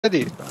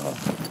ready.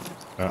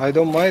 I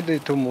don't mind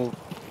it to move.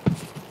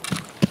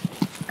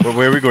 But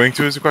where are we going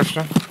to is the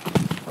question?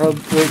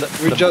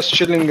 We're just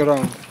chilling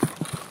around.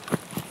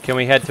 Can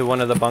we head to one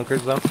of the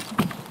bunkers though?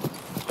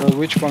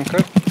 Which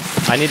bunker?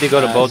 I need to go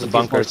to both the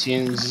bunkers.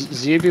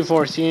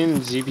 ZB14,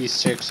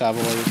 ZB6, I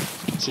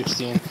believe.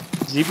 16.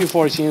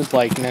 ZB14 is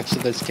like next to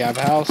the scab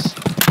house.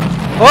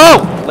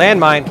 Oh!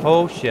 Landmine!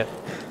 Oh shit.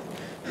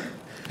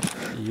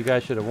 You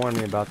guys should have warned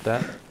me about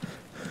that.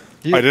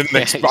 I didn't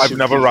expect. I've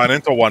never run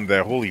into one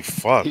there. Holy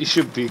fuck. You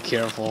should be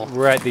careful.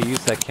 We're at the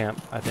USEC camp,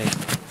 I think.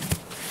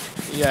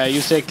 Yeah,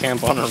 you say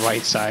camp on the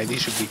right side. You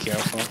should be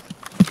careful.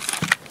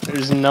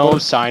 There's no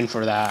sign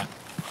for that.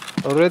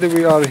 Already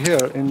we are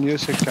here in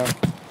USEC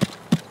camp.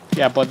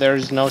 Yeah, but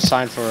there's no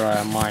sign for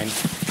mine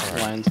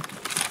land.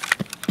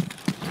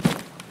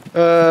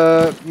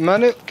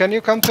 Manu, can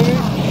you come to me?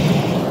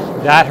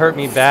 That hurt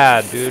me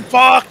bad, dude.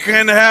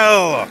 Fucking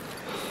hell!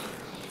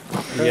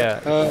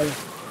 Yeah.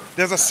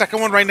 There's a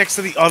second one right next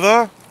to the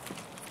other?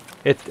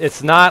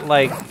 It's not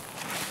like...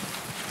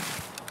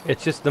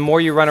 It's just the more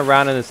you run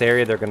around in this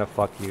area, they're gonna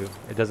fuck you.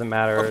 It doesn't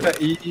matter.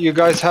 Okay, you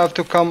guys have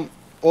to come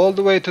all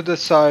the way to the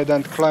side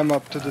and climb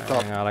up to the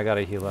top. Hang on, I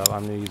gotta heal up.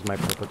 I'm gonna use my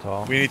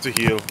Purpatol. We need to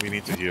heal. We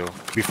need to heal.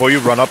 Before you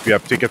run up, you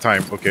have to take your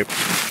time. Okay.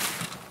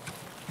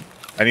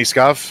 Any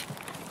scav?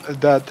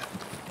 Dead.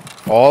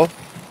 All?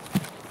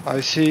 I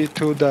see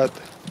 2 dead.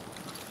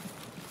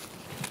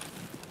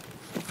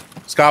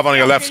 Scav on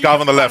your left. Scav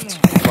on the left.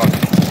 Fuck.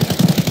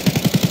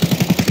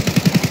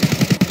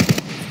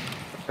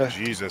 Okay.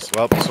 Jesus.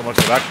 Well, so much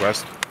for that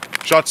quest.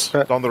 Shots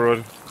down the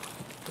road.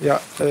 Yeah,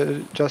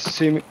 just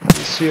see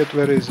it.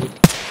 Where is it?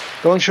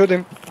 Don't shoot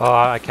him. Oh,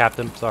 I capped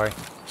him. Sorry.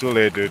 Too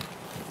late, dude.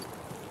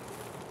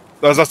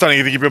 That's not telling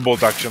you to keep your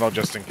bolt action out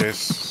just in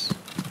case.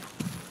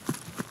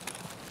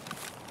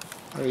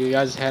 Are you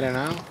guys heading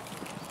out?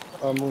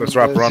 Let's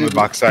wrap around the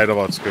back side of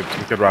us. Good.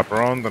 We could wrap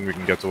around, then we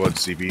can get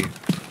towards CB.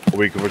 Or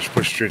we could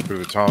push straight through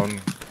the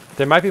town.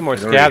 There might be more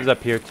scabs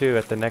up here too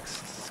at the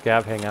next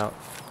scab hangout.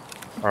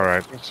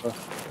 Alright.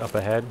 Up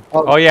ahead.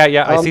 Oh yeah,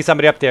 yeah. I see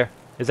somebody up there.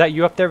 Is that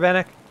you up there,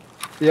 Vanek?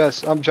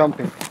 Yes, I'm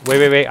jumping.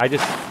 Wait. I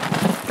just...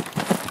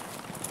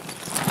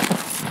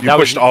 You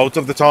pushed out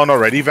of the town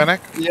already, Vanek?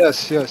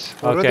 Yes.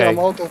 Already Okay. I'm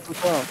out of the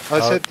town. I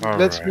said,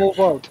 let's move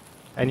out.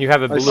 And you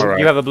have a blue,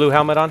 you have a blue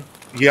helmet on?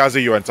 He has a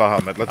UNTAR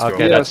helmet. Let's go.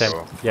 Okay, that's him.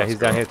 Yeah, he's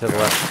down here to the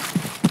left.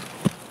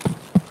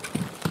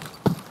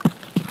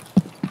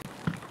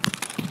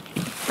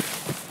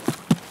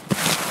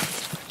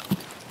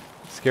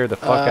 Scared the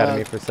fuck out of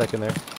me for a second there.